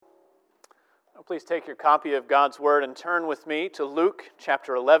Please take your copy of God's Word and turn with me to Luke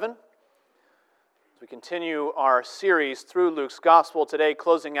chapter 11. As we continue our series through Luke's Gospel today,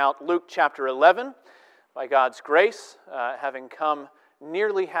 closing out Luke chapter 11 by God's grace, having come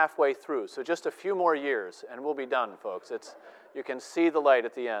nearly halfway through. So just a few more years and we'll be done, folks. You can see the light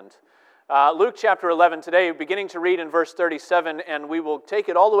at the end. Luke chapter 11 today, beginning to read in verse 37, and we will take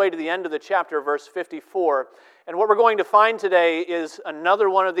it all the way to the end of the chapter, verse 54. And what we're going to find today is another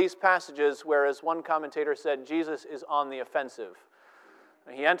one of these passages where, as one commentator said, Jesus is on the offensive.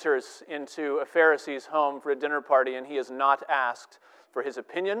 He enters into a Pharisee's home for a dinner party, and he is not asked for his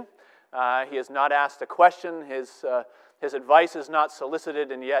opinion. He is not asked a question. His advice is not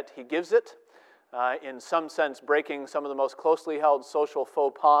solicited, and yet he gives it. In some sense, breaking some of the most closely held social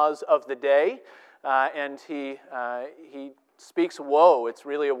faux pas of the day. And he speaks woe. It's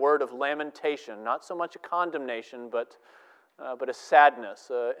really a word of lamentation, not so much a condemnation, but a sadness,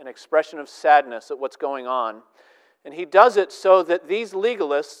 an expression of sadness at what's going on. And he does it so that these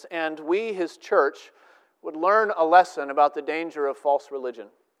legalists and we, his church, would learn a lesson about the danger of false religion.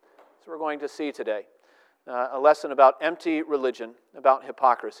 That's what we're going to see today. A lesson about empty religion, about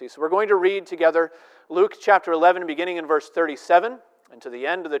hypocrisy. So we're going to read together Luke chapter 11, beginning in verse 37, and to the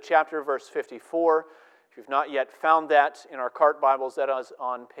end of the chapter, verse 54. If you've not yet found that in our Cart Bibles, that is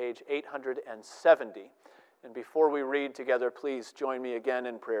on page 870. And before we read together, please join me again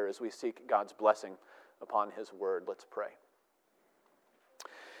in prayer as we seek God's blessing upon His Word. Let's pray.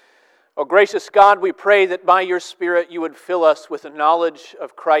 O gracious God, we pray that by your Spirit you would fill us with the knowledge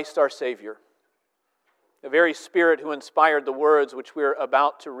of Christ our Savior. The very Spirit who inspired the words which we're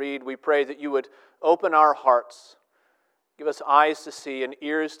about to read, we pray that you would open our hearts, give us eyes to see and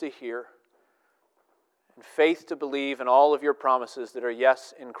ears to hear, and faith to believe in all of your promises that are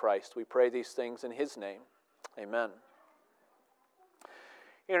yes in Christ. We pray these things in His name. Amen.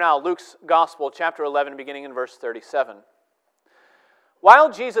 Here now, Luke's Gospel, chapter 11, beginning in verse 37.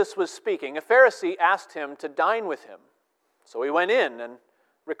 While Jesus was speaking, a Pharisee asked him to dine with him. So he went in and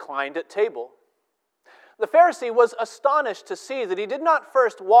reclined at table. The Pharisee was astonished to see that he did not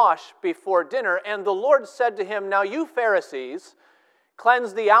first wash before dinner, and the Lord said to him, "Now you Pharisees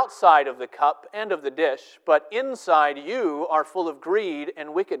cleanse the outside of the cup and of the dish, but inside you are full of greed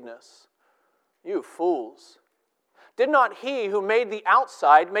and wickedness. You fools! Did not he who made the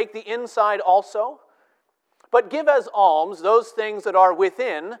outside make the inside also? But give as alms those things that are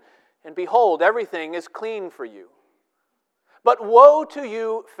within, and behold, everything is clean for you. But woe to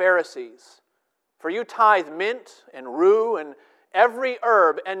you, Pharisees! For you tithe mint and rue and every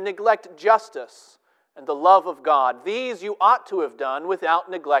herb and neglect justice and the love of God. These you ought to have done without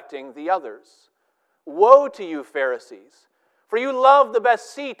neglecting the others. Woe to you, Pharisees! For you love the best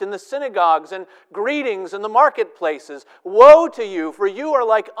seat in the synagogues and greetings in the marketplaces. Woe to you, for you are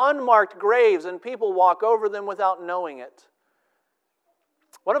like unmarked graves, and people walk over them without knowing it.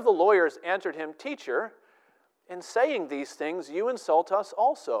 One of the lawyers answered him, "Teacher, in saying these things you insult us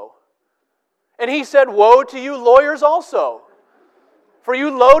also." And he said, "Woe to you lawyers also! For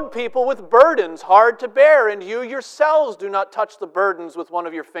you load people with burdens hard to bear, and you yourselves do not touch the burdens with one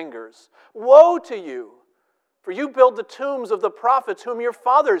of your fingers. Woe to you! For you build the tombs of the prophets whom your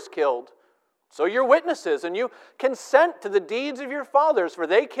fathers killed. So you're witnesses, and you consent to the deeds of your fathers, for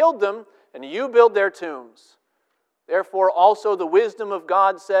they killed them, and you build their tombs. Therefore also the wisdom of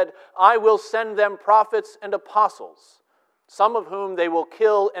God said, I will send them prophets and apostles, some of whom they will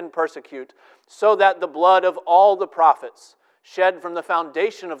kill and persecute, so that the blood of all the prophets shed from the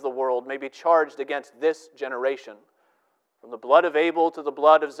foundation of the world may be charged against this generation. From the blood of Abel to the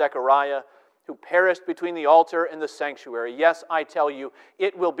blood of Zechariah, who perished between the altar and the sanctuary. Yes, I tell you,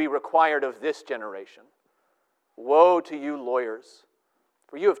 it will be required of this generation. Woe to you lawyers,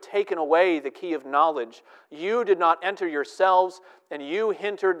 for you have taken away the key of knowledge. You did not enter yourselves, and you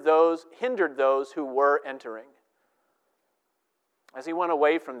hindered those who were entering. As he went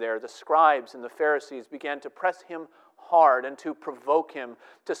away from there, the scribes and the Pharisees began to press him hard and to provoke him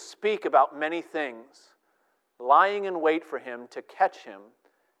to speak about many things, lying in wait for him to catch him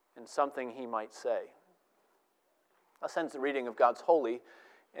in something he might say. Thus ends the reading of God's holy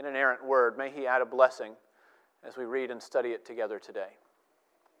and inerrant word. May He add a blessing as we read and study it together today.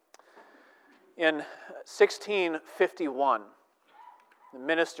 In 1651, the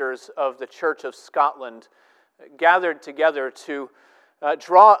ministers of the Church of Scotland gathered together to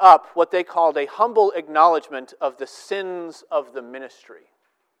draw up what they called a humble acknowledgement of the sins of the ministry.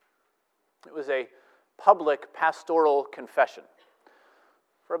 It was a public pastoral confession.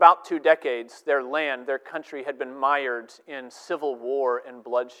 For about 2 decades, their land, their country had been mired in civil war and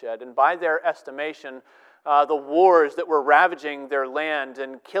bloodshed. And by their estimation, the wars that were ravaging their land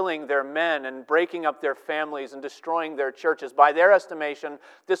and killing their men and breaking up their families and destroying their churches. By their estimation,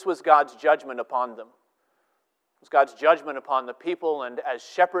 this was God's judgment upon them. It was God's judgment upon the people, and as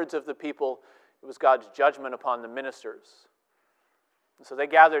shepherds of the people, it was God's judgment upon the ministers. And so they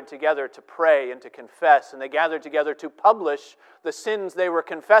gathered together to pray and to confess, and they gathered together to publish the sins they were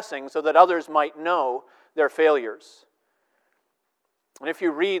confessing so that others might know their failures. And if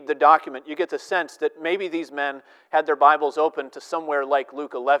you read the document, you get the sense that maybe these men had their Bibles open to somewhere like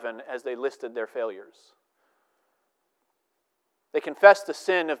Luke 11 as they listed their failures. They confessed the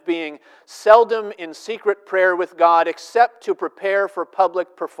sin of being seldom in secret prayer with God except to prepare for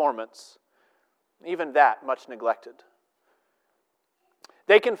public performance. Even that much neglected.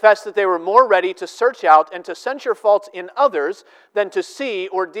 They confessed that they were more ready to search out and to censure faults in others than to see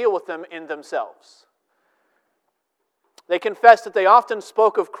or deal with them in themselves. They confessed that they often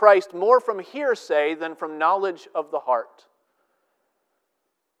spoke of Christ more from hearsay than from knowledge of the heart.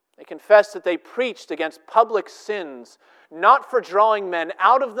 They confessed that they preached against public sins, not for drawing men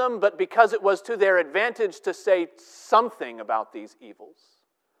out of them, but because it was to their advantage to say something about these evils.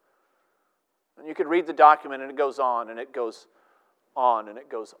 And you could read the document and it goes on and it goes on and it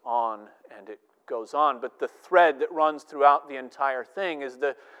goes on and it goes on. But the thread that runs throughout the entire thing is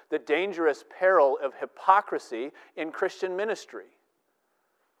the dangerous peril of hypocrisy in Christian ministry.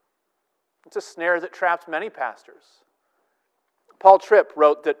 It's a snare that traps many pastors. Paul Tripp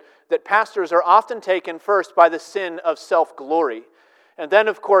wrote that pastors are often taken first by the sin of self-glory. And then,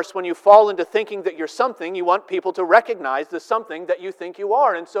 of course, when you fall into thinking that you're something, you want people to recognize the something that you think you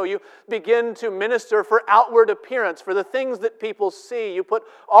are. And so you begin to minister for outward appearance, for the things that people see. You put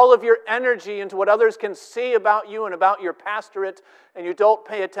all of your energy into what others can see about you and about your pastorate, and you don't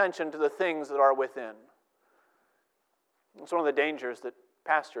pay attention to the things that are within. It's one of the dangers that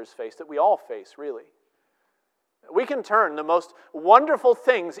pastors face, that we all face, really. We can turn the most wonderful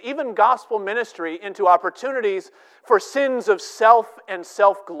things, even gospel ministry, into opportunities for sins of self and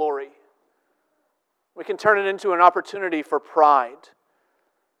self-glory. We can turn it into an opportunity for pride.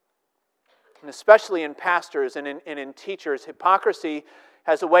 And especially in pastors and in teachers, hypocrisy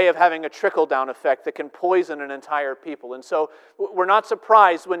has a way of having a trickle-down effect that can poison an entire people. And so we're not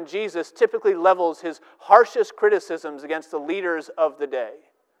surprised when Jesus typically levels his harshest criticisms against the leaders of the day.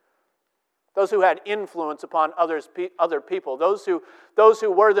 Those who had influence upon other people, those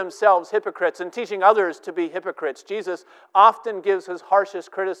who were themselves hypocrites and teaching others to be hypocrites. Jesus often gives his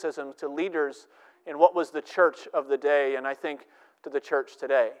harshest criticism to leaders in what was the church of the day, and I think to the church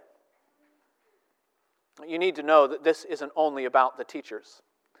today. You need to know that this isn't only about the teachers.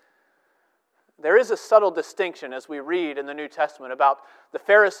 There is a subtle distinction as we read in the New Testament about the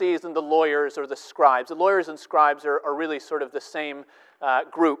Pharisees and the lawyers or the scribes. The lawyers and scribes are really sort of the same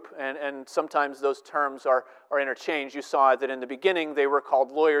group, and sometimes those terms are interchanged. You saw that in the beginning they were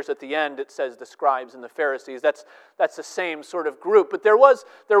called lawyers. At the end it says the scribes and the Pharisees. That's the same sort of group. But there was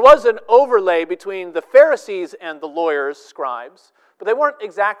an overlay between the Pharisees and the lawyers, scribes, but they weren't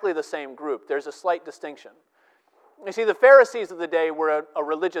exactly the same group. There's a slight distinction. You see, the Pharisees of the day were a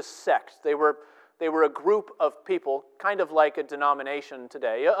religious sect. They were a group of people, kind of like a denomination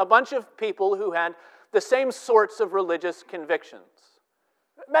today. A bunch of people who had the same sorts of religious convictions.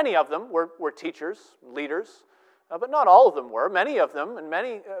 Many of them were teachers, leaders, but not all of them were. Many of them, and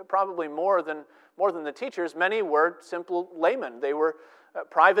many, probably more than the teachers, many were simple laymen. They were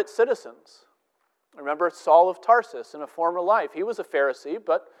private citizens. Remember Saul of Tarsus in a former life. He was a Pharisee,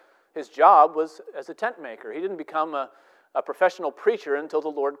 but his job was as a tent maker. He didn't become a professional preacher until the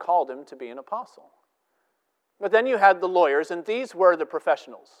Lord called him to be an apostle. But then you had the lawyers, and these were the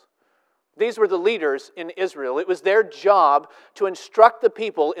professionals. These were the leaders in Israel. It was their job to instruct the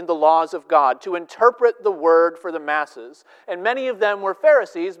people in the laws of God, to interpret the word for the masses. And many of them were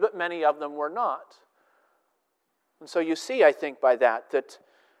Pharisees, but many of them were not. And so you see, I think, by that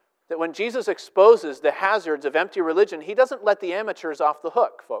when Jesus exposes the hazards of empty religion, he doesn't let the amateurs off the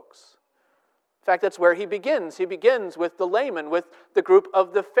hook, folks. In fact, that's where he begins. He begins with the laymen, with the group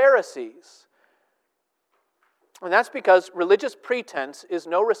of the Pharisees. And that's because religious pretense is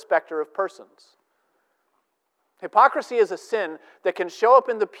no respecter of persons. Hypocrisy is a sin that can show up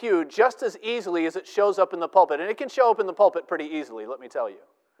in the pew just as easily as it shows up in the pulpit. And it can show up in the pulpit pretty easily, let me tell you.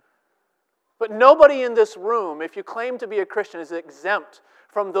 But nobody in this room, if you claim to be a Christian, is exempt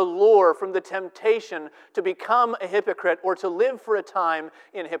from the lure, from the temptation to become a hypocrite or to live for a time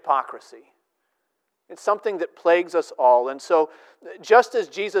in hypocrisy. It's something that plagues us all. And so, just as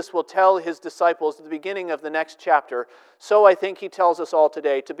Jesus will tell his disciples at the beginning of the next chapter, so I think he tells us all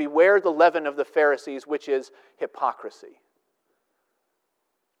today to beware the leaven of the Pharisees, which is hypocrisy.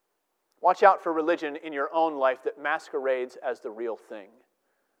 Watch out for religion in your own life that masquerades as the real thing,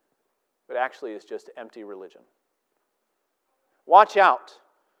 but actually is just empty religion. Watch out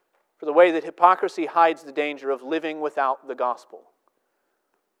for the way that hypocrisy hides the danger of living without the gospel.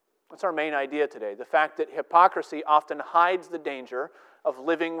 That's our main idea today, the fact that hypocrisy often hides the danger of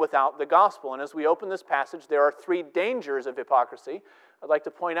living without the gospel. And as we open this passage, there are 3 dangers of hypocrisy I'd like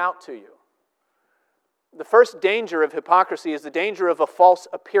to point out to you. The first danger of hypocrisy is the danger of a false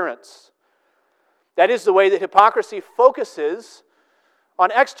appearance. That is the way that hypocrisy focuses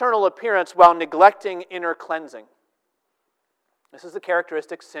on external appearance while neglecting inner cleansing. This is the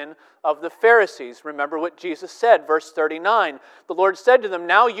characteristic sin of the Pharisees. Remember what Jesus said, verse 39. The Lord said to them,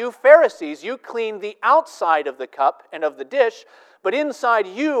 "Now you Pharisees, you clean the outside of the cup and of the dish, but inside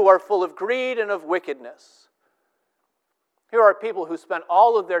you are full of greed and of wickedness." Here are people who spent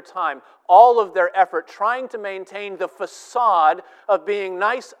all of their time, all of their effort trying to maintain the facade of being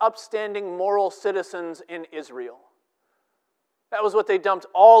nice, upstanding, moral citizens in Israel. That was what they dumped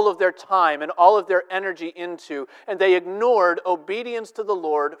all of their time and all of their energy into, and they ignored obedience to the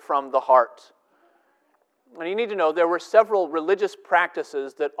Lord from the heart. And you need to know there were several religious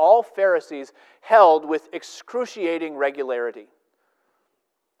practices that all Pharisees held with excruciating regularity.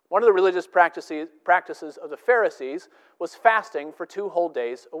 One of the religious practices of the Pharisees was fasting for 2 whole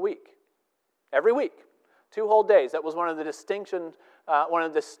days a week. Every week, 2 whole days. That was one of the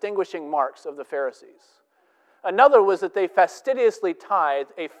distinguishing marks of the Pharisees. Another was that they fastidiously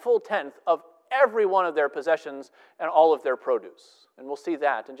tithed a full tenth of every one of their possessions and all of their produce. And we'll see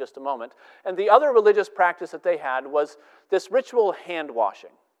that in just a moment. And the other religious practice that they had was this ritual hand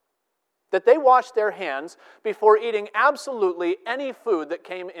washing. That they washed their hands before eating absolutely any food that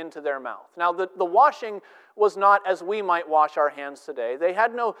came into their mouth. Now, the washing was not as we might wash our hands today. They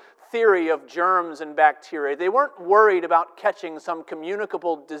had no theory of germs and bacteria. They weren't worried about catching some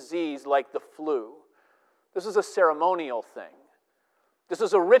communicable disease like the flu. This is a ceremonial thing. This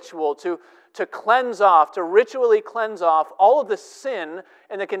is a ritual to cleanse off, to ritually cleanse off all of the sin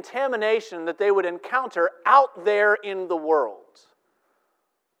and the contamination that they would encounter out there in the world.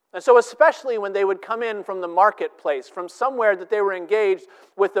 And so especially when they would come in from the marketplace, from somewhere that they were engaged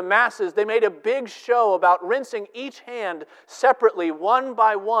with the masses, they made a big show about rinsing each hand separately, one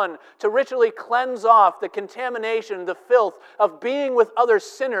by one, to ritually cleanse off the contamination, the filth of being with other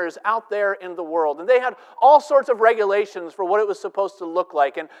sinners out there in the world. And they had all sorts of regulations for what it was supposed to look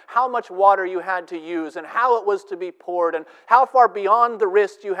like, and how much water you had to use, and how it was to be poured, and how far beyond the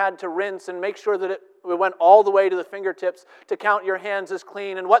wrist you had to rinse and make sure that we went all the way to the fingertips to count your hands as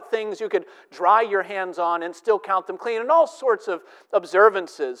clean, and what things you could dry your hands on and still count them clean, and all sorts of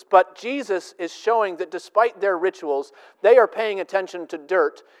observances. But Jesus is showing that despite their rituals, they are paying attention to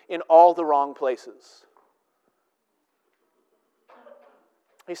dirt in all the wrong places.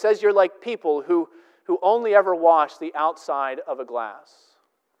 He says you're like people who only ever wash the outside of a glass.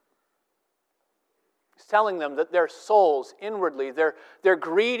 He's telling them that their souls inwardly, their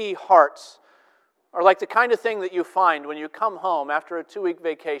greedy hearts, are like the kind of thing that you find when you come home after a 2-week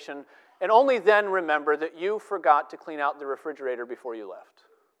vacation and only then remember that you forgot to clean out the refrigerator before you left.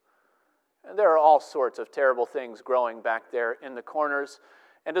 And there are all sorts of terrible things growing back there in the corners.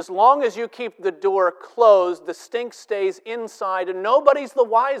 And as long as you keep the door closed, the stink stays inside and nobody's the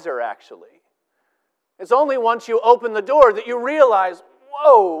wiser, actually. It's only once you open the door that you realize,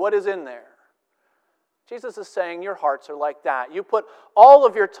 whoa, what is in there? Jesus is saying your hearts are like that. You put all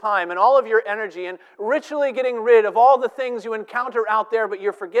of your time and all of your energy in ritually getting rid of all the things you encounter out there, but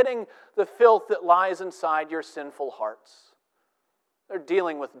you're forgetting the filth that lies inside your sinful hearts. They're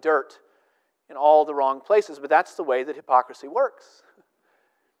dealing with dirt in all the wrong places, but that's the way that hypocrisy works.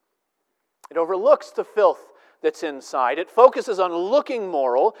 It overlooks the filth that's inside. It focuses on looking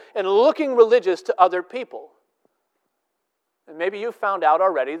moral and looking religious to other people. And maybe you've found out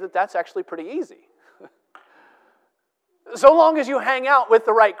already that that's actually pretty easy. So long as you hang out with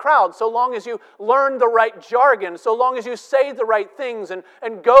the right crowd, so long as you learn the right jargon, so long as you say the right things and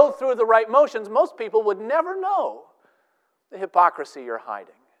go through the right motions, most people would never know the hypocrisy you're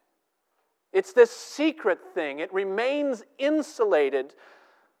hiding. It's this secret thing. It remains insulated,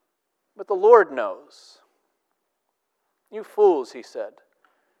 but the Lord knows. You fools, he said.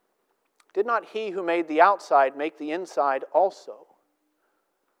 Did not he who made the outside make the inside also?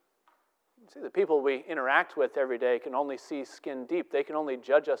 See, the people we interact with every day can only see skin deep. They can only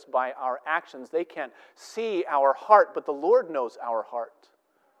judge us by our actions. They can't see our heart, but the Lord knows our heart.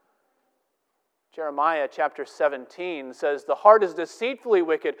 Jeremiah chapter 17 says, "The heart is deceitfully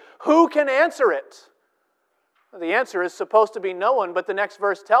wicked. Who can answer it?" The answer is supposed to be no one, but the next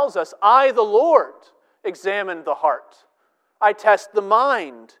verse tells us, "I, the Lord, examine the heart. I test the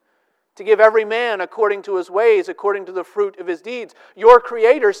mind, to give every man according to his ways, according to the fruit of his deeds. Your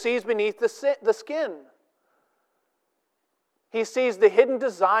Creator sees beneath the skin. He sees the hidden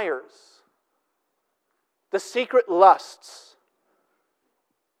desires, the secret lusts.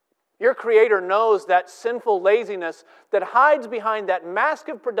 Your Creator knows that sinful laziness that hides behind that mask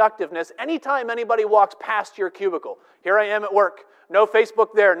of productiveness anytime anybody walks past your cubicle. Here I am at work. No Facebook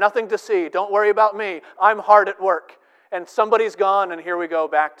there, nothing to see. Don't worry about me. I'm hard at work. And somebody's gone, and here we go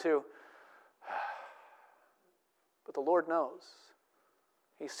back to... But the Lord knows.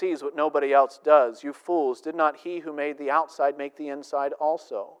 He sees what nobody else does. You fools, did not He who made the outside make the inside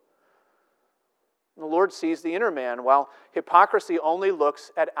also? The Lord sees the inner man, while hypocrisy only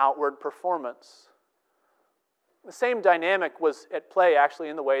looks at outward performance. The same dynamic was at play actually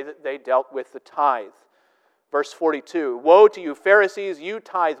in the way that they dealt with the tithe. Verse 42, Woe to you Pharisees, you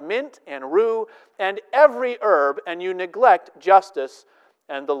tithe mint and rue and every herb, and you neglect justice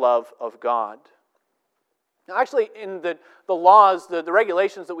and the love of God. Now actually in the laws, the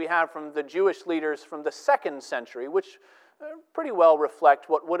regulations that we have from the Jewish leaders from the 2nd century, which pretty well reflect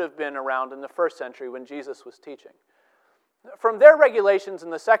what would have been around in the 1st century when Jesus was teaching. From their regulations in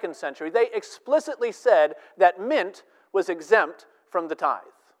the 2nd century, they explicitly said that mint was exempt from the tithe.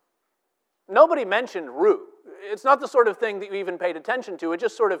 Nobody mentioned rue. It's not the sort of thing that you even paid attention to. It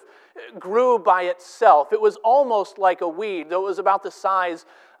just sort of grew by itself. It was almost like a weed, though it was about the size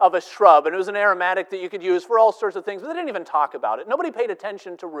of a shrub, and it was an aromatic that you could use for all sorts of things, but they didn't even talk about it. Nobody paid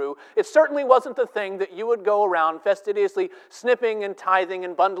attention to rue. It certainly wasn't the thing that you would go around fastidiously snipping and tithing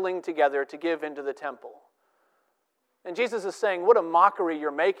and bundling together to give into the temple. And Jesus is saying, what a mockery you're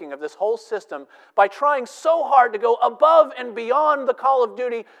making of this whole system by trying so hard to go above and beyond the call of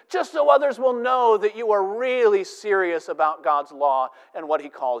duty just so others will know that you are really serious about God's law and what He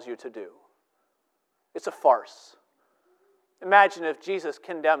calls you to do. It's a farce. Imagine if Jesus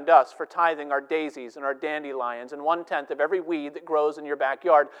condemned us for tithing our daisies and our dandelions and 1/10 of every weed that grows in your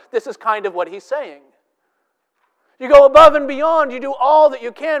backyard. This is kind of what He's saying. You go above and beyond, you do all that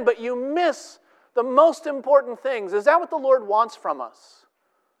you can, but you miss the most important things. Is that what the Lord wants from us?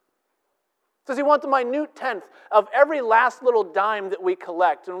 Does He want the minute tenth of every last little dime that we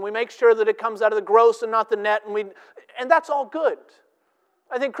collect, and we make sure that it comes out of the gross and not the net, and that's all good.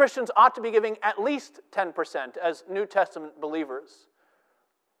 I think Christians ought to be giving at least 10% as New Testament believers.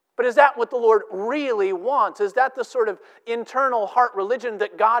 But is that what the Lord really wants? Is that the sort of internal heart religion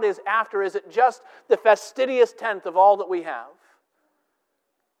that God is after? Is it just the fastidious tenth of all that we have?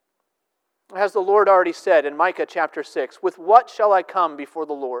 As the Lord already said in Micah chapter 6, with what shall I come before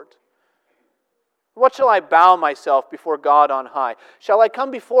the Lord? What shall I bow myself before God on high? Shall I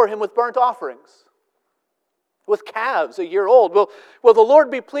come before Him with burnt offerings? With calves a year old? Will the Lord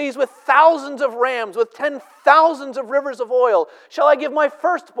be pleased with thousands of rams, with 10,000s of rivers of oil? Shall I give my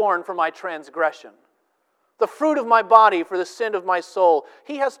firstborn for my transgression, the fruit of my body for the sin of my soul?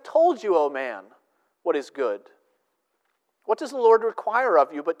 He has told you, O man, what is good. What does the Lord require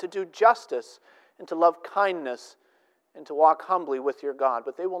of you but to do justice and to love kindness and to walk humbly with your God?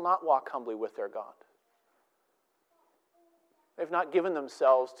 But they will not walk humbly with their God. They've not given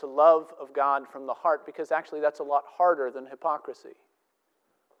themselves to love of God from the heart, because actually that's a lot harder than hypocrisy.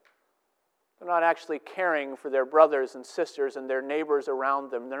 They're not actually caring for their brothers and sisters and their neighbors around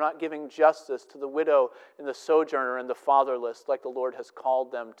them. They're not giving justice to the widow and the sojourner and the fatherless like the Lord has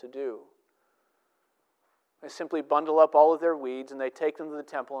called them to do. They simply bundle up all of their weeds and they take them to the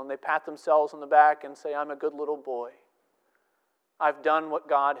temple and they pat themselves on the back and say, I'm a good little boy. I've done what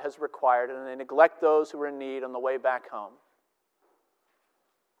God has required, and they neglect those who are in need on the way back home.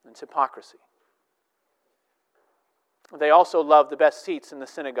 It's hypocrisy. They also love the best seats in the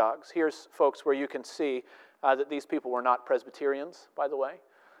synagogues. Here's, folks, where you can see that these people were not Presbyterians, by the way.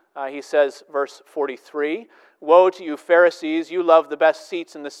 He says, verse 43, Woe to you Pharisees, you love the best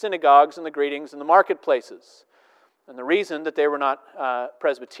seats in the synagogues and the greetings in the marketplaces. And the reason that they were not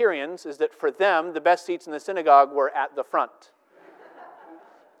Presbyterians is that for them, the best seats in the synagogue were at the front.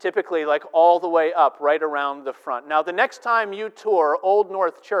 Typically like all the way up, right around the front. Now, the next time you tour Old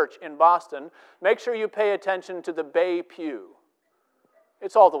North Church in Boston, make sure you pay attention to the bay pew.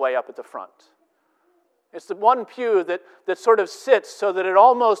 It's all the way up at the front. It's the one pew that sort of sits so that it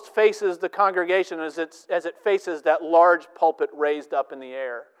almost faces the congregation as it faces that large pulpit raised up in the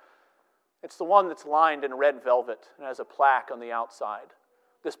air. It's the one that's lined in red velvet and has a plaque on the outside.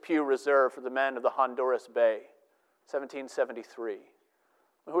 This pew reserved for the men of the Honduras Bay, 1773.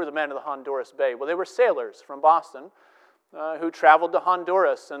 Who were the men of the Honduras Bay? Well, they were sailors from Boston who traveled to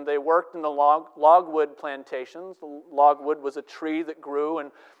Honduras, and they worked in the logwood plantations. The logwood was a tree that grew,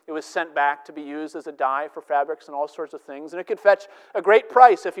 and it was sent back to be used as a dye for fabrics and all sorts of things. And it could fetch a great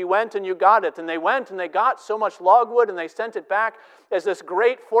price if you went and you got it. And they went and they got so much logwood, and they sent it back as this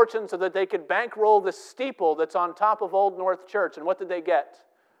great fortune so that they could bankroll the steeple that's on top of Old North Church. And what did they get?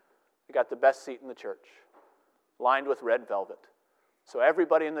 They got the best seat in the church, lined with red velvet. So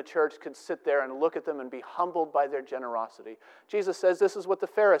everybody in the church could sit there and look at them and be humbled by their generosity. Jesus says this is what the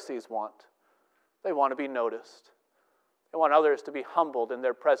Pharisees want. They want to be noticed. They want others to be humbled in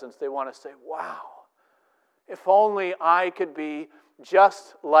their presence. They want to say, wow, if only I could be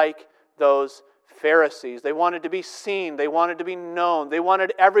just like those Pharisees. They wanted to be seen. They wanted to be known. They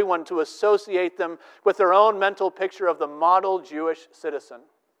wanted everyone to associate them with their own mental picture of the model Jewish citizen.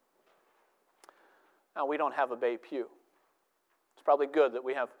 Now, we don't have a bay pew. It's probably good that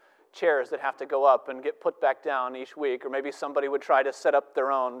we have chairs that have to go up and get put back down each week, or maybe somebody would try to set up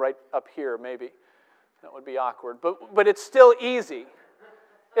their own right up here, maybe. That would be awkward. But it's still easy.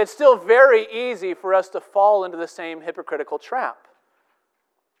 It's still very easy for us to fall into the same hypocritical trap.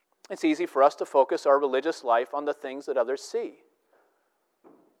 It's easy for us to focus our religious life on the things that others see.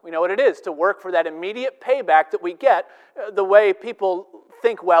 We know what it is to work for that immediate payback that we get the way people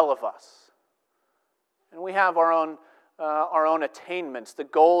think well of us. And we have our own attainments, the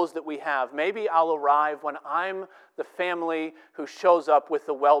goals that we have. Maybe I'll arrive when I'm the family who shows up with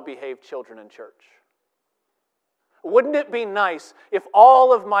the well-behaved children in church. Wouldn't it be nice if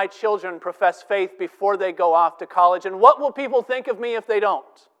all of my children profess faith before they go off to college? And what will people think of me if they don't?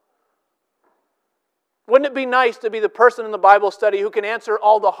 Wouldn't it be nice to be the person in the Bible study who can answer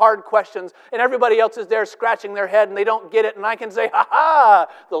all the hard questions and everybody else is there scratching their head and they don't get it and I can say, ha-ha,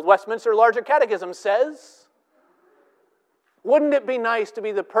 the Westminster Larger Catechism says? Wouldn't it be nice to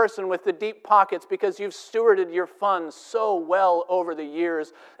be the person with the deep pockets because you've stewarded your funds so well over the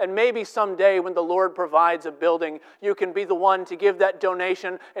years, and maybe someday when the Lord provides a building, you can be the one to give that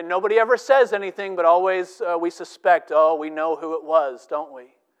donation, and nobody ever says anything, but always we suspect, we know who it was, don't we?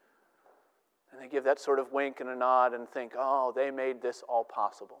 And they give that sort of wink and a nod and think, they made this all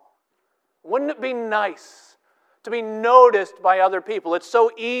possible. Wouldn't it be nice to be noticed by other people? It's so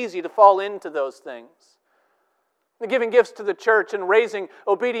easy to fall into those things. Giving gifts to the church and raising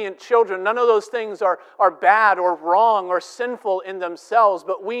obedient children, none of those things are bad or wrong or sinful in themselves,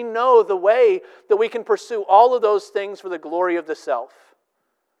 but we know the way that we can pursue all of those things for the glory of the self.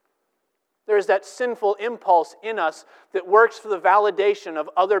 There is that sinful impulse in us that works for the validation of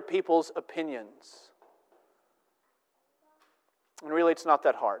other people's opinions. And really, it's not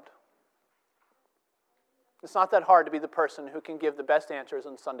that hard. It's not that hard to be the person who can give the best answers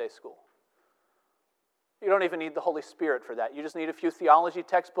in Sunday school. You don't even need the Holy Spirit for that. You just need a few theology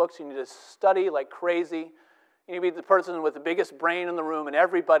textbooks. You need to study like crazy. You need to be the person with the biggest brain in the room, and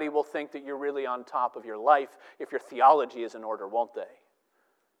everybody will think that you're really on top of your life if your theology is in order, won't they?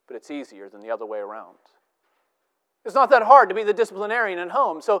 But it's easier than the other way around. It's not that hard to be the disciplinarian at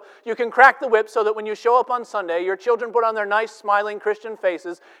home. So you can crack the whip so that when you show up on Sunday, your children put on their nice, smiling Christian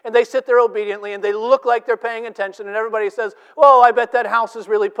faces, and they sit there obediently, and they look like they're paying attention, and everybody says, "Whoa, I bet that house is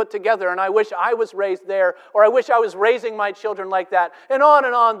really put together, and I wish I was raised there, or I wish I was raising my children like that." And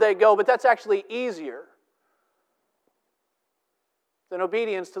on they go, but that's actually easier than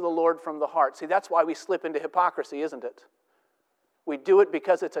obedience to the Lord from the heart. See, that's why we slip into hypocrisy, isn't it? We do it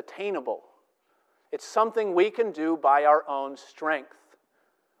because it's attainable. It's something we can do by our own strength.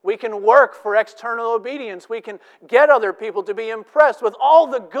 We can work for external obedience. We can get other people to be impressed with all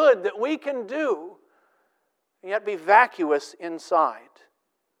the good that we can do, and yet be vacuous inside.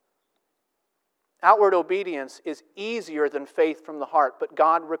 Outward obedience is easier than faith from the heart, but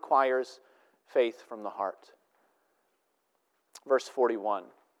God requires faith from the heart. Verse 41.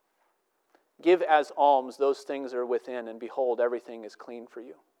 Give as alms those things that are within, and behold, everything is clean for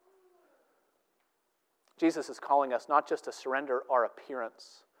you. Jesus is calling us not just to surrender our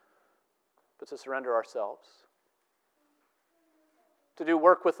appearance, but to surrender ourselves. To do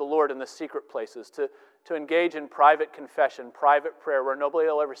work with the Lord in the secret places, to engage in private confession, private prayer, where nobody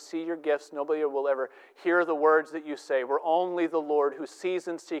will ever see your gifts, nobody will ever hear the words that you say, where only the Lord who sees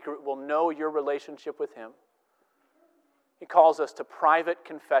in secret will know your relationship with Him. He calls us to private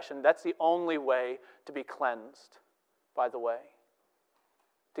confession. That's the only way to be cleansed, by the way.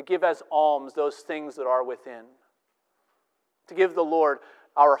 To give as alms those things that are within. To give the Lord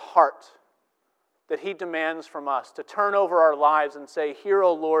our heart that He demands from us. To turn over our lives and say, "Here,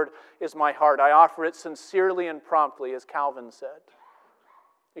 O Lord, is my heart. I offer it sincerely and promptly," as Calvin said.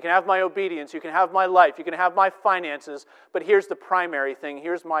 You can have my obedience, you can have my life, you can have my finances, but here's the primary thing.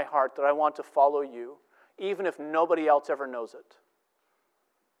 Here's my heart, that I want to follow you, even if nobody else ever knows it.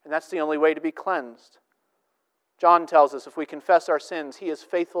 And that's the only way to be cleansed. John tells us if we confess our sins, He is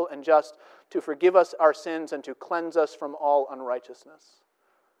faithful and just to forgive us our sins and to cleanse us from all unrighteousness.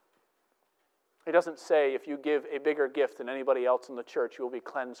 He doesn't say if you give a bigger gift than anybody else in the church, you will be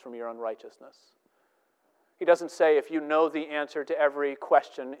cleansed from your unrighteousness. He doesn't say if you know the answer to every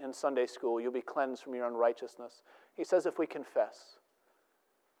question in Sunday school, you'll be cleansed from your unrighteousness. He says if we confess,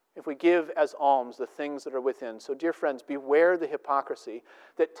 if we give as alms the things that are within. So dear friends, beware the hypocrisy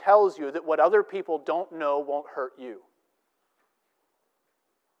that tells you that what other people don't know won't hurt you.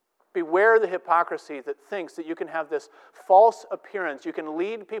 Beware the hypocrisy that thinks that you can have this false appearance, you can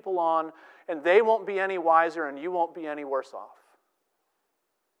lead people on, and they won't be any wiser and you won't be any worse off.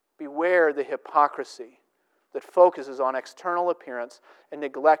 Beware the hypocrisy that focuses on external appearance and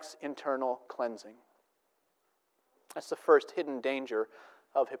neglects internal cleansing. That's the first hidden danger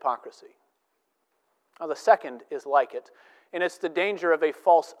of hypocrisy. Now, the second is like it, and it's the danger of a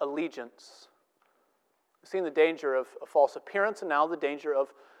false allegiance. We've seen the danger of a false appearance, and now the danger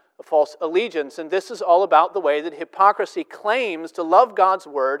of a false allegiance. And this is all about the way that hypocrisy claims to love God's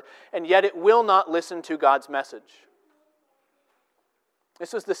word, and yet it will not listen to God's message.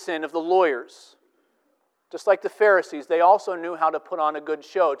 This was the sin of the lawyers. Just like the Pharisees, they also knew how to put on a good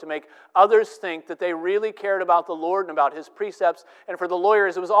show, to make others think that they really cared about the Lord and about His precepts. And for the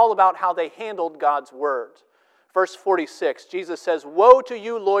lawyers, it was all about how they handled God's word. Verse 46, Jesus says, "Woe to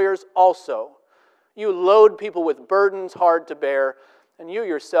you lawyers also! You load people with burdens hard to bear, and you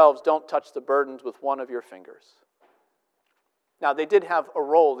yourselves don't touch the burdens with one of your fingers." Now, they did have a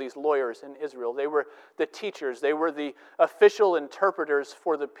role, these lawyers in Israel. They were the teachers. They were the official interpreters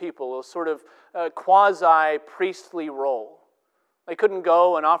for the people, a sort of quasi-priestly role. They couldn't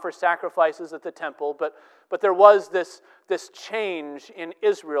go and offer sacrifices at the temple, but there was this change in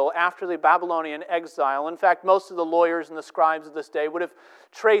Israel after the Babylonian exile. In fact, most of the lawyers and the scribes of this day would have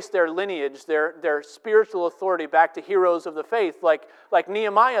traced their lineage, their spiritual authority back to heroes of the faith, like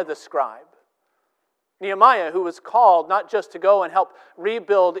Nehemiah the scribe. Nehemiah, who was called not just to go and help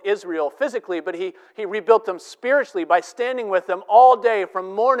rebuild Israel physically, but he rebuilt them spiritually by standing with them all day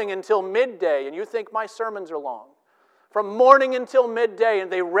from morning until midday. And you think my sermons are long. From morning until midday,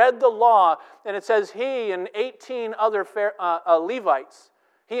 and they read the law, and it says he and 18 other Levites,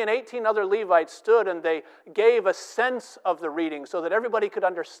 he and 18 other Levites stood and they gave a sense of the reading so that everybody could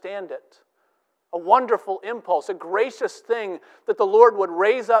understand it. A wonderful impulse, a gracious thing that the Lord would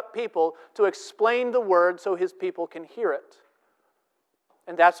raise up people to explain the word so His people can hear it.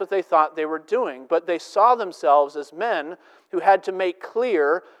 And that's what they thought they were doing. But they saw themselves as men who had to make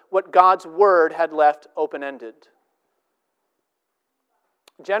clear what God's word had left open-ended.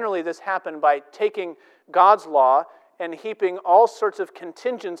 Generally, this happened by taking God's law and heaping all sorts of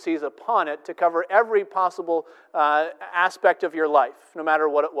contingencies upon it to cover every possible aspect of your life, no matter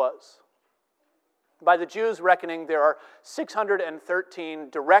what it was. By the Jews' reckoning, there are 613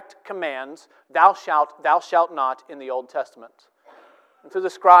 direct commands, thou shalt not, in the Old Testament. And through the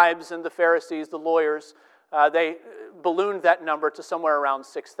scribes and the Pharisees, the lawyers, they ballooned that number to somewhere around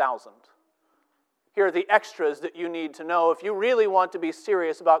 6,000. Here are the extras that you need to know if you really want to be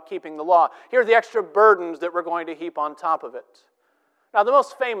serious about keeping the law. Here are the extra burdens that we're going to heap on top of it. Now, the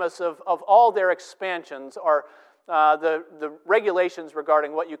most famous of all their expansions are the regulations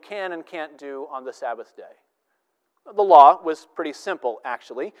regarding what you can and can't do on the Sabbath day. The law was pretty simple,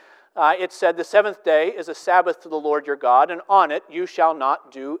 actually. It said the seventh day is a Sabbath to the Lord your God, and on it you shall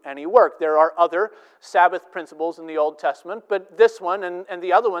not do any work. There are other Sabbath principles in the Old Testament, but this one and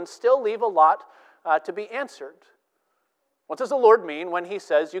the other ones still leave a lot to be answered. What does the Lord mean when He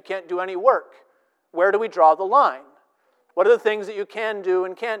says you can't do any work? Where do we draw the line? What are the things that you can do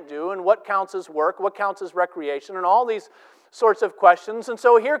and can't do, and what counts as work, what counts as recreation, and all these sorts of questions. And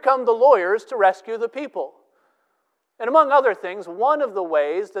so here come the lawyers to rescue the people. And among other things, one of the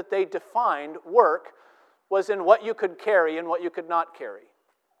ways that they defined work was in what you could carry and what you could not carry.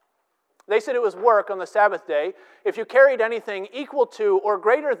 They said it was work on the Sabbath day if you carried anything equal to or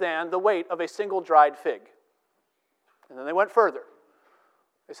greater than the weight of a single dried fig. And then they went further.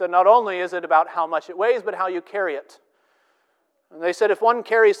 They said not only is it about how much it weighs, but how you carry it. And they said if one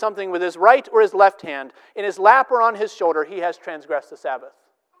carries something with his right or his left hand, in his lap or on his shoulder, he has transgressed the Sabbath.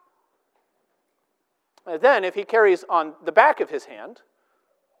 And then if he carries on the back of his hand,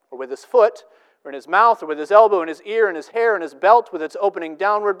 or with his foot, or in his mouth, or with his elbow, in his ear, in his hair, in his belt, with its opening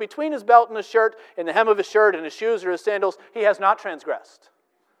downward, between his belt and his shirt, in the hem of his shirt, in his shoes or his sandals, he has not transgressed.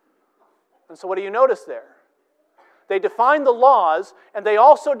 And so what do you notice there? They define the laws, and they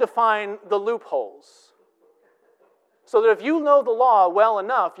also define the loopholes. So that if you know the law well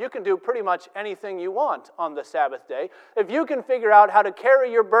enough, you can do pretty much anything you want on the Sabbath day. If you can figure out how to carry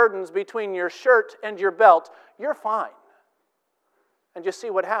your burdens between your shirt and your belt, you're fine. And just see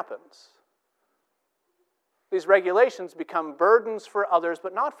what happens. These regulations become burdens for others,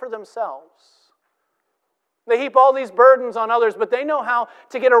 but not for themselves. They heap all these burdens on others, but they know how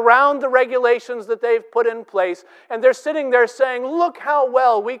to get around the regulations that they've put in place. And they're sitting there saying, look how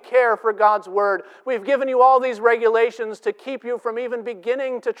well we care for God's word. We've given you all these regulations to keep you from even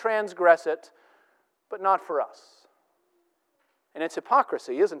beginning to transgress it, but not for us. And it's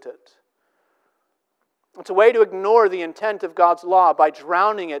hypocrisy, isn't it? It's a way to ignore the intent of God's law by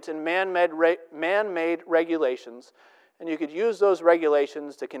drowning it in man-made regulations. And you could use those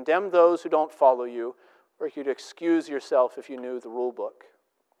regulations to condemn those who don't follow you, or you could excuse yourself if you knew the rule book.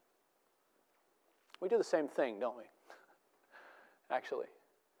 We do the same thing, don't we? Actually.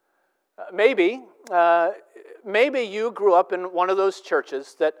 Maybe you grew up in one of those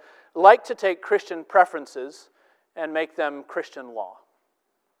churches that like to take Christian preferences and make them Christian law.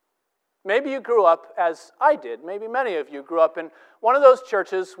 Maybe you grew up, as I did, maybe many of you grew up in one of those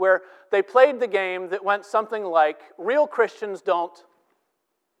churches where they played the game that went something like, real Christians don't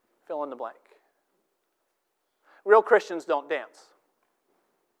fill in the blank. Real Christians don't dance.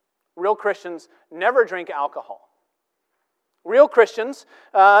 Real Christians never drink alcohol. Real Christians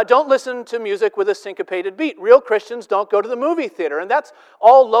don't listen to music with a syncopated beat. Real Christians don't go to the movie theater. And that's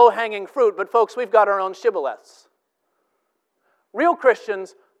all low-hanging fruit, but folks, we've got our own shibboleths. Real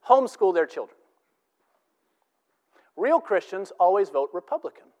Christians homeschool their children. Real Christians always vote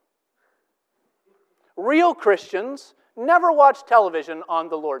Republican. Real Christians never watch television on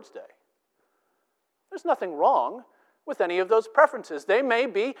the Lord's Day. There's nothing wrong with any of those preferences. They may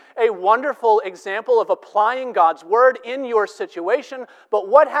be a wonderful example of applying God's word in your situation, but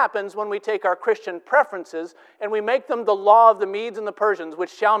what happens when we take our Christian preferences and we make them the law of the Medes and the Persians,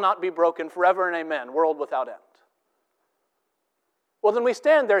 which shall not be broken forever and amen, world without end? Well, then we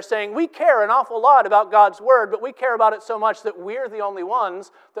stand there saying, we care an awful lot about God's word, but we care about it so much that we're the only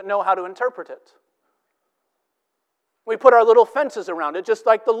ones that know how to interpret it. We put our little fences around it, just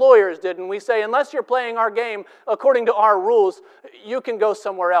like the lawyers did, and we say, unless you're playing our game according to our rules, you can go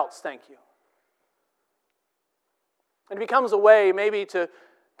somewhere else, thank you. It becomes a way maybe to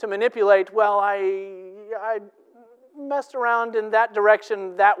manipulate, well, I messed around in that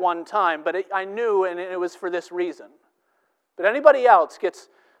direction that one time, but I knew and it was for this reason. But anybody else gets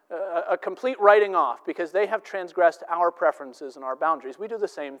a complete writing off because they have transgressed our preferences and our boundaries. We do the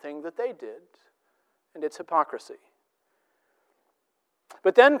same thing that they did, and it's hypocrisy.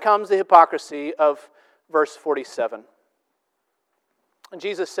 But then comes the hypocrisy of verse 47. And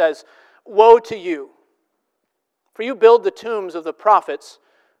Jesus says, woe to you, for you build the tombs of the prophets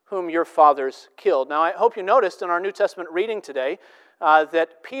whom your fathers killed. Now, I hope you noticed in our New Testament reading today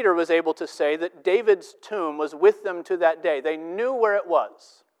that Peter was able to say that David's tomb was with them to that day. They knew where it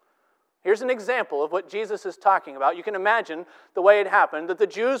was. Here's an example of what Jesus is talking about. You can imagine the way it happened, that the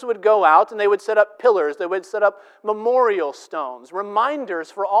Jews would go out and they would set up pillars, they would set up memorial stones,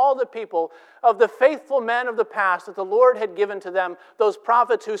 reminders for all the people of the faithful men of the past that the Lord had given to them, those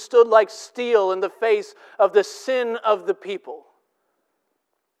prophets who stood like steel in the face of the sin of the people.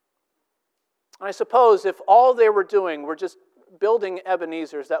 And I suppose if all they were doing were just building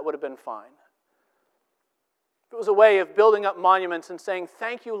Ebenezer's, that would have been fine. It was a way of building up monuments and saying,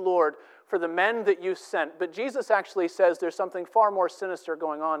 thank you, Lord, for the men that you sent. But Jesus actually says there's something far more sinister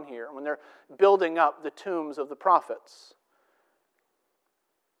going on here when they're building up the tombs of the prophets.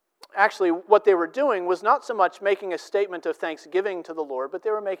 Actually, what they were doing was not so much making a statement of thanksgiving to the Lord, but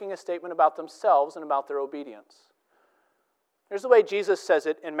they were making a statement about themselves and about their obedience. Here's the way Jesus says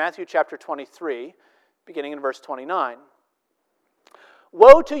it in Matthew chapter 23, beginning in verse 29.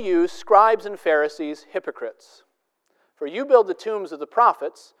 Woe to you, scribes and Pharisees, hypocrites! For you build the tombs of the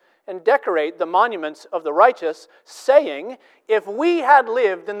prophets and decorate the monuments of the righteous, saying, if we had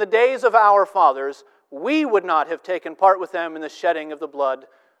lived in the days of our fathers, we would not have taken part with them in the shedding of the blood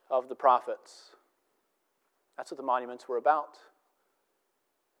of the prophets. That's what the monuments were about.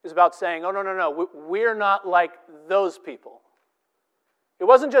 It was about saying, oh, no, we're not like those people. It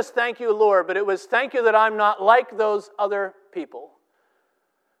wasn't just thank you, Lord, but it was thank you that I'm not like those other people.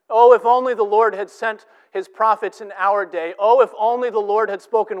 Oh, if only the Lord had sent his prophets in our day. Oh, if only the Lord had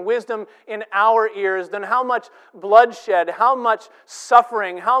spoken wisdom in our ears, then how much bloodshed, how much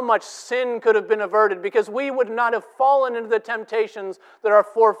suffering, how much sin could have been averted, because we would not have fallen into the temptations that our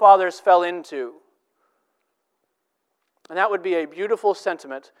forefathers fell into. And that would be a beautiful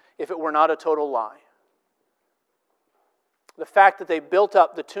sentiment if it were not a total lie. The fact that they built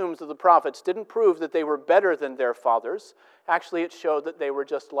up the tombs of the prophets didn't prove that they were better than their fathers. Actually, it showed that they were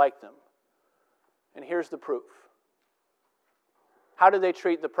just like them. And here's the proof. How did they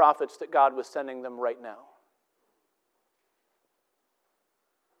treat the prophets that God was sending them right now?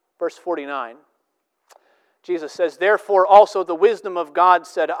 Verse 49, Jesus says, "Therefore also the wisdom of God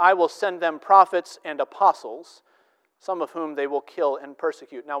said, I will send them prophets and apostles, some of whom they will kill and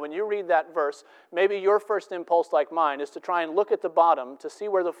persecute." Now, when you read that verse, maybe your first impulse, like mine, is to try and look at the bottom to see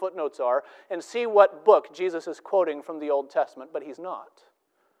where the footnotes are and see what book Jesus is quoting from the Old Testament, but he's not.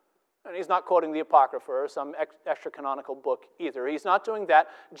 And he's not quoting the Apocrypha or some extra-canonical book either. He's not doing that.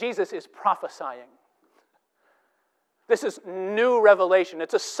 Jesus is prophesying. This is new revelation.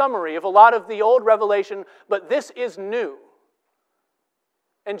 It's a summary of a lot of the old revelation, but this is new.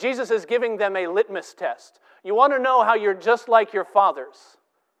 And Jesus is giving them a litmus test. You want to know how you're just like your fathers?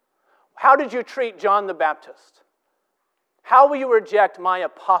 How did you treat John the Baptist? How will you reject my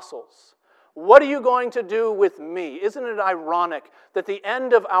apostles? What are you going to do with me? Isn't it ironic that the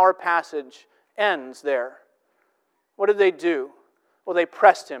end of our passage ends there? What did they do? Well, they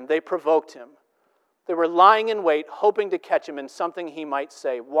pressed him. They provoked him. They were lying in wait, hoping to catch him in something he might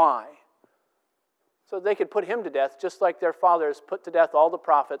say. Why? So they could put him to death, just like their fathers put to death all the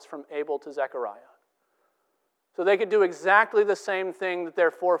prophets from Abel to Zechariah. So they could do exactly the same thing that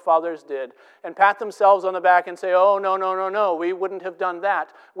their forefathers did and pat themselves on the back and say, oh, no, we wouldn't have done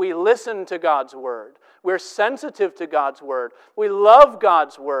that. We listen to God's word. We're sensitive to God's word. We love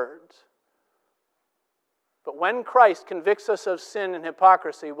God's word. But when Christ convicts us of sin and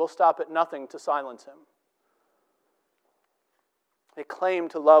hypocrisy, we'll stop at nothing to silence him. They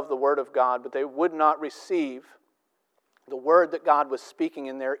claimed to love the word of God, but they would not receive the word that God was speaking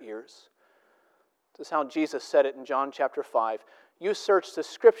in their ears. This is how Jesus said it in John chapter 5. You search the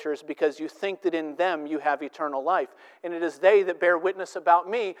Scriptures because you think that in them you have eternal life. And it is they that bear witness about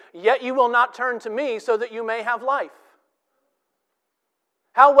me, yet you will not turn to me so that you may have life.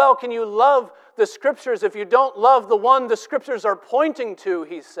 How well can you love the Scriptures if you don't love the one the Scriptures are pointing to,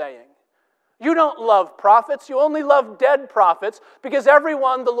 he's saying. You don't love prophets, you only love dead prophets, because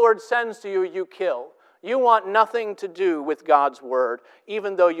everyone the Lord sends to you, you kill. You want nothing to do with God's word,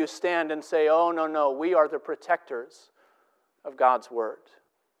 even though you stand and say, oh, no, we are the protectors of God's word.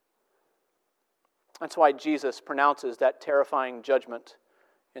 That's why Jesus pronounces that terrifying judgment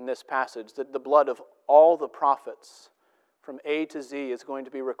in this passage, that the blood of all the prophets from A to Z is going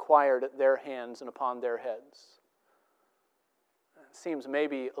to be required at their hands and upon their heads. It seems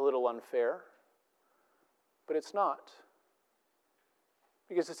maybe a little unfair, but it's not.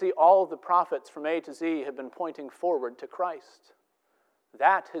 Because you see, all of the prophets from A to Z have been pointing forward to Christ.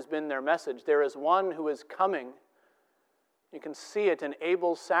 That has been their message. There is one who is coming. You can see it in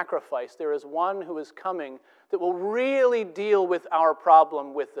Abel's sacrifice. There is one who is coming that will really deal with our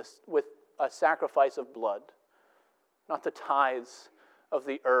problem with a sacrifice of blood. Not the tithes of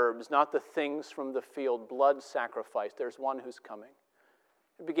the herbs, not the things from the field, blood sacrifice. There's one who's coming.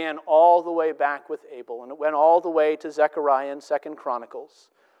 It began all the way back with Abel, and it went all the way to Zechariah in 2 Chronicles,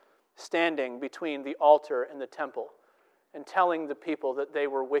 standing between the altar and the temple and telling the people that they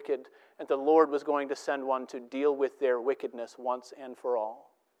were wicked and the Lord was going to send one to deal with their wickedness once and for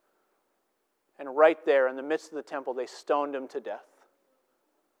all. And right there in the midst of the temple, they stoned him to death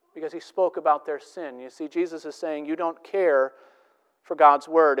because he spoke about their sin. You see, Jesus is saying, you don't care for God's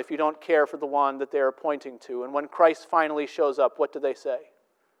word if you don't care for the one that they are pointing to. And when Christ finally shows up, what do they say?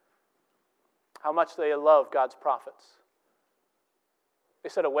 How much they love God's prophets. They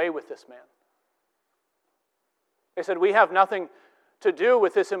said, away with this man. They said, we have nothing to do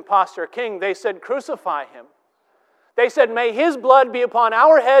with this impostor king. They said, crucify him. They said, may his blood be upon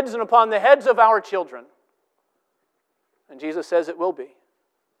our heads and upon the heads of our children. And Jesus says it will be.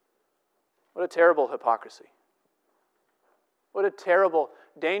 What a terrible hypocrisy. What a terrible,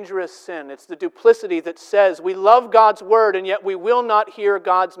 dangerous sin. It's the duplicity that says we love God's word and yet we will not hear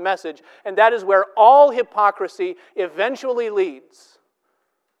God's message. And that is where all hypocrisy eventually leads.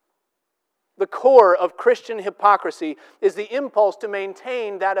 The core of Christian hypocrisy is the impulse to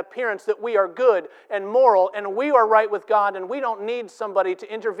maintain that appearance that we are good and moral and we are right with God and we don't need somebody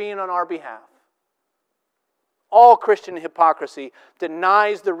to intervene on our behalf. All Christian hypocrisy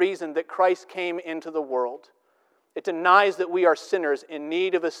denies the reason that Christ came into the world. It denies that we are sinners in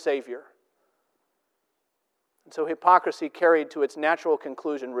need of a Savior. And so hypocrisy, carried to its natural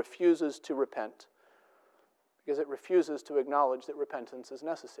conclusion, refuses to repent because it refuses to acknowledge that repentance is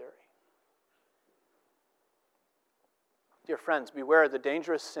necessary. Dear friends, beware the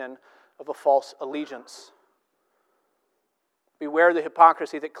dangerous sin of a false allegiance. Beware the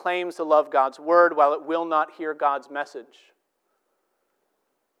hypocrisy that claims to love God's word while it will not hear God's message.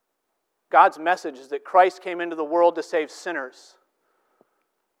 God's message is that Christ came into the world to save sinners.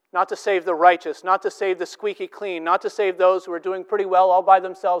 Not to save the righteous, not to save the squeaky clean, not to save those who are doing pretty well all by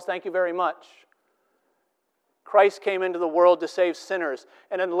themselves, thank you very much. Christ came into the world to save sinners.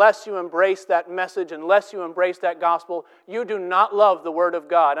 And unless you embrace that message, unless you embrace that gospel, you do not love the Word of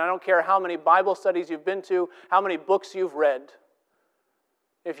God. I don't care how many Bible studies you've been to, how many books you've read.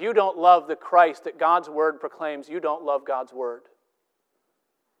 If you don't love the Christ that God's Word proclaims, you don't love God's Word.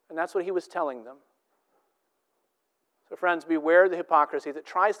 And that's what he was telling them. So friends, beware the hypocrisy that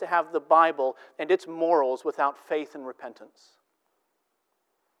tries to have the Bible and its morals without faith and repentance.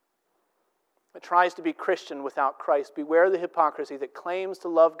 It tries to be Christian without Christ. Beware the hypocrisy that claims to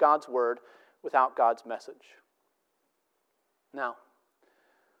love God's Word without God's message. Now,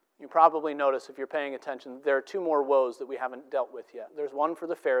 you probably notice, if you're paying attention, there are two more woes that we haven't dealt with yet. There's one for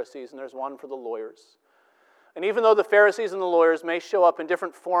the Pharisees and there's one for the lawyers. And even though the Pharisees and the lawyers may show up in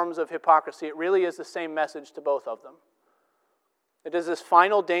different forms of hypocrisy, it really is the same message to both of them. It is this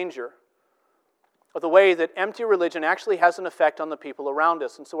final danger of the way that empty religion actually has an effect on the people around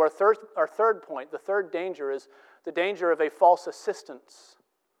us. And so our third point, the third danger, is the danger of a false assistance.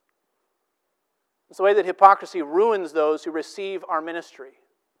 It's the way that hypocrisy ruins those who receive our ministry.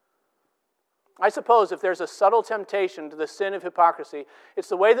 I suppose if there's a subtle temptation to the sin of hypocrisy, it's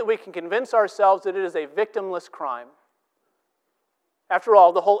the way that we can convince ourselves that it is a victimless crime. After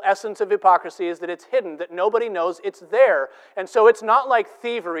all, the whole essence of hypocrisy is that it's hidden, that nobody knows it's there. And so it's not like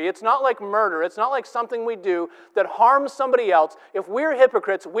thievery, it's not like murder, it's not like something we do that harms somebody else. If we're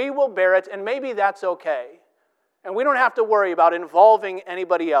hypocrites, we will bear it, and maybe that's okay. And we don't have to worry about involving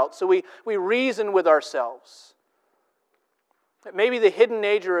anybody else. So we reason with ourselves. Maybe the hidden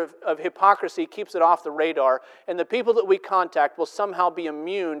nature of hypocrisy keeps it off the radar, and the people that we contact will somehow be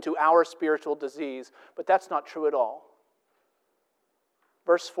immune to our spiritual disease. But that's not true at all.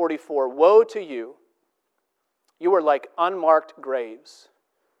 Verse 44, woe to you! You are like unmarked graves,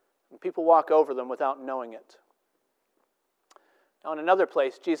 and people walk over them without knowing it. Now in another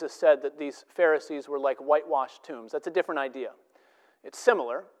place, Jesus said that these Pharisees were like whitewashed tombs. That's a different idea. It's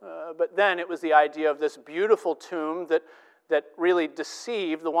similar, but then it was the idea of this beautiful tomb that really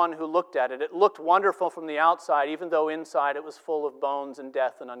deceived the one who looked at it. It looked wonderful from the outside, even though inside it was full of bones and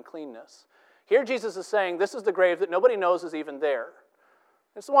death and uncleanness. Here Jesus is saying this is the grave that nobody knows is even there.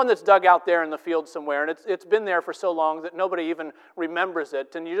 It's the one that's dug out there in the field somewhere, and it's been there for so long that nobody even remembers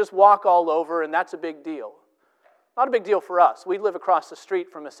it, and you just walk all over, and that's a big deal. Not a big deal for us. We live across the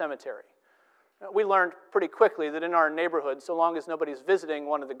street from a cemetery. We learned pretty quickly that in our neighborhood, so long as nobody's visiting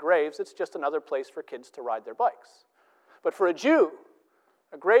one of the graves, it's just another place for kids to ride their bikes. But for a Jew,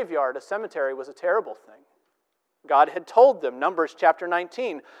 a graveyard, a cemetery was a terrible thing. God had told them, Numbers chapter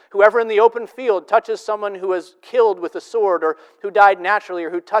 19, whoever in the open field touches someone who is killed with a sword or who died naturally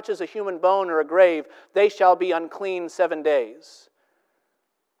or who touches a human bone or a grave, they shall be unclean 7 days.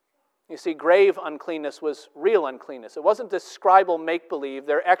 You see, grave uncleanness was real uncleanness. It wasn't this scribal make-believe,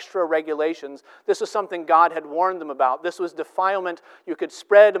 their extra regulations. This was something God had warned them about. This was defilement you could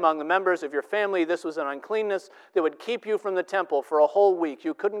spread among the members of your family. This was an uncleanness that would keep you from the temple for a whole week.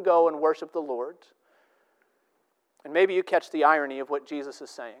 You couldn't go and worship the Lord. And maybe you catch the irony of what Jesus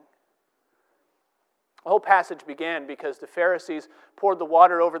is saying. The whole passage began because the Pharisees poured the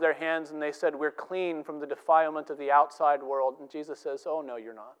water over their hands and they said, we're clean from the defilement of the outside world. And Jesus says, oh no,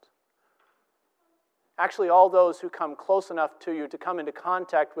 you're not. Actually, all those who come close enough to you to come into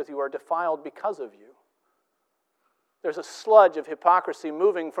contact with you are defiled because of you. There's a sludge of hypocrisy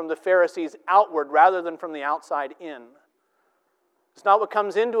moving from the Pharisees outward rather than from the outside in. It's not what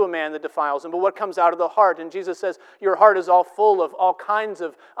comes into a man that defiles him, but what comes out of the heart. And Jesus says, your heart is all full of all kinds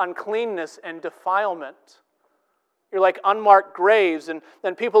of uncleanness and defilement. You're like unmarked graves, and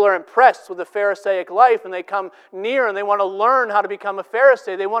then people are impressed with the Pharisaic life, and they come near and they want to learn how to become a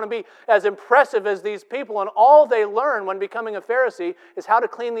Pharisee. They want to be as impressive as these people, and all they learn when becoming a Pharisee is how to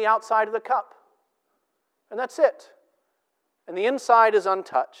clean the outside of the cup. And that's it. And the inside is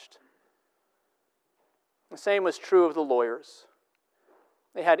untouched. The same was true of the lawyers.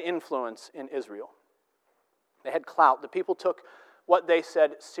 They had influence in Israel. They had clout. The people took what they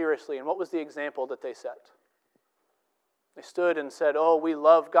said seriously. And what was the example that they set? They stood and said, oh, we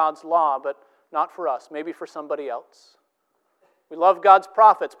love God's law, but not for us, maybe for somebody else. We love God's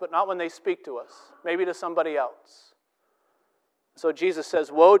prophets, but not when they speak to us, maybe to somebody else. So Jesus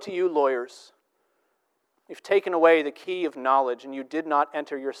says, woe to you lawyers. You've taken away the key of knowledge, and you did not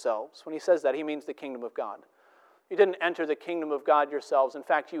enter yourselves. When he says that, he means the kingdom of God. You didn't enter the kingdom of God yourselves. In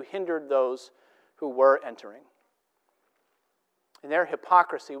fact, you hindered those who were entering. And their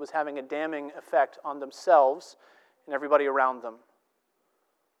hypocrisy was having a damning effect on themselves and everybody around them.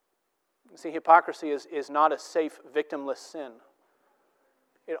 See, hypocrisy is not a safe, victimless sin.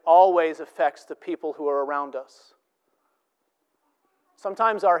 It always affects the people who are around us.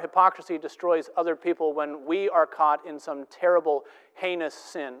 Sometimes our hypocrisy destroys other people when we are caught in some terrible, heinous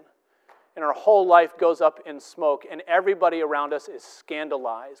sin, and our whole life goes up in smoke, and everybody around us is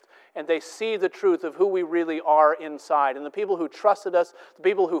scandalized, and they see the truth of who we really are inside. And the people who trusted us, the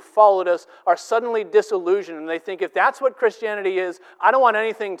people who followed us, are suddenly disillusioned, and they think, if that's what Christianity is, I don't want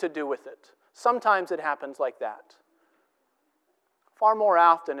anything to do with it. Sometimes it happens like that. Far more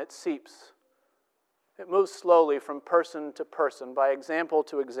often it seeps. It moves slowly from person to person, by example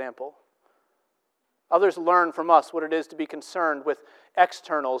to example. Others learn from us what it is to be concerned with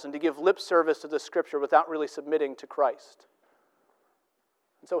externals and to give lip service to the Scripture without really submitting to Christ.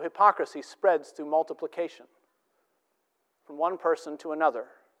 And so hypocrisy spreads through multiplication, from one person to another.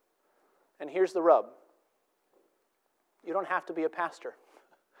 And here's the rub. You don't have to be a pastor.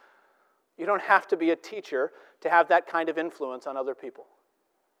 You don't have to be a teacher to have that kind of influence on other people.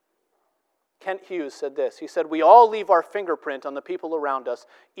 Kent Hughes said this. He said, "We all leave our fingerprint on the people around us,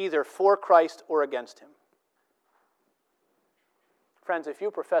 either for Christ or against Him." Friends, if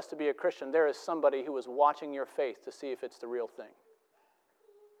you profess to be a Christian, there is somebody who is watching your faith to see if it's the real thing.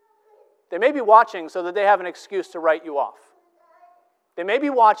 They may be watching so that they have an excuse to write you off. They may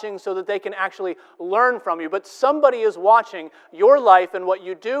be watching so that they can actually learn from you, but somebody is watching your life and what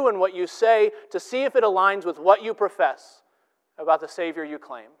you do and what you say to see if it aligns with what you profess about the Savior you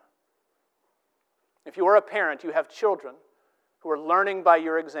claim. If you are a parent, you have children who are learning by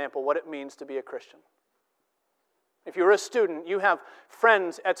your example what it means to be a Christian. If you're a student, you have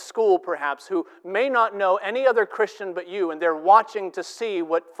friends at school perhaps who may not know any other Christian but you, and they're watching to see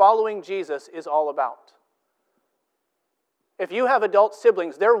what following Jesus is all about. If you have adult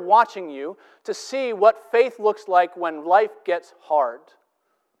siblings, they're watching you to see what faith looks like when life gets hard,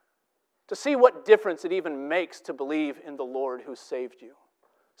 to see what difference it even makes to believe in the Lord who saved you.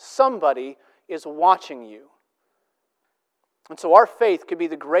 Somebody is watching you. And so our faith could be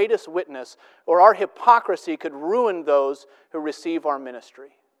the greatest witness, or our hypocrisy could ruin those who receive our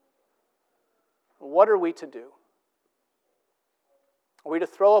ministry. What are we to do? Are we to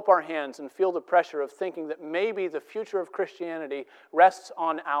throw up our hands and feel the pressure of thinking that maybe the future of Christianity rests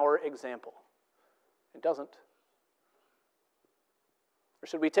on our example? It doesn't. Or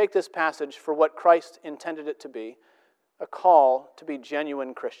should we take this passage for what Christ intended it to be, a call to be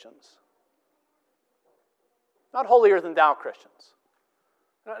genuine Christians? Not holier-than-thou Christians.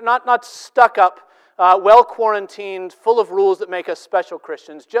 Not stuck up, well-quarantined, full of rules that make us special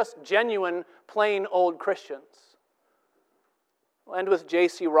Christians. Just genuine, plain old Christians. We'll end with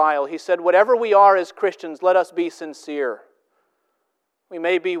J.C. Ryle. He said, "Whatever we are as Christians, let us be sincere. We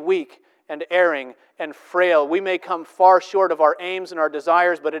may be weak and erring and frail. We may come far short of our aims and our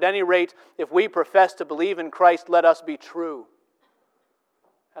desires, but at any rate, if we profess to believe in Christ, let us be true."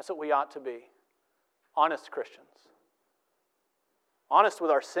 That's what we ought to be. Honest Christians. Honest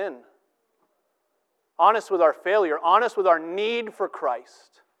with our sin. Honest with our failure. Honest with our need for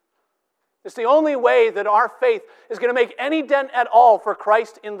Christ. It's the only way that our faith is going to make any dent at all for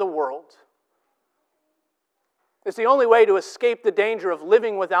Christ in the world. It's the only way to escape the danger of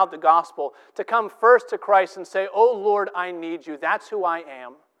living without the gospel, to come first to Christ and say, "Oh Lord, I need you. That's who I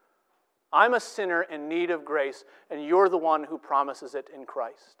am. I'm a sinner in need of grace, and you're the one who promises it in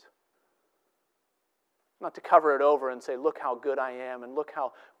Christ." Not to cover it over and say, "Look how good I am, and look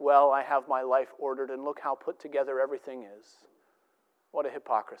how well I have my life ordered, and look how put together everything is." What a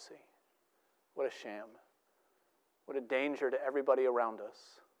hypocrisy. What a sham. What a danger to everybody around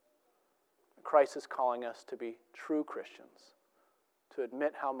us. Christ is calling us to be true Christians, to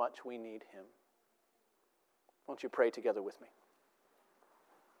admit how much we need Him. Won't you pray together with me?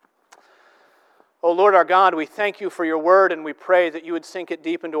 Oh Lord our God, we thank you for your word, and we pray that you would sink it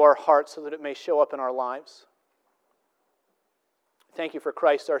deep into our hearts so that it may show up in our lives. Thank you for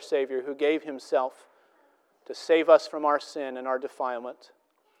Christ our Savior, who gave Himself to save us from our sin and our defilement.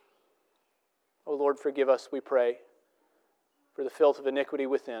 Oh Lord, forgive us, we pray, for the filth of iniquity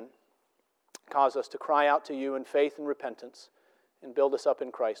within. Cause us to cry out to you in faith and repentance, and build us up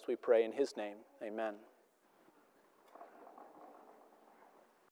in Christ, we pray in His name. Amen.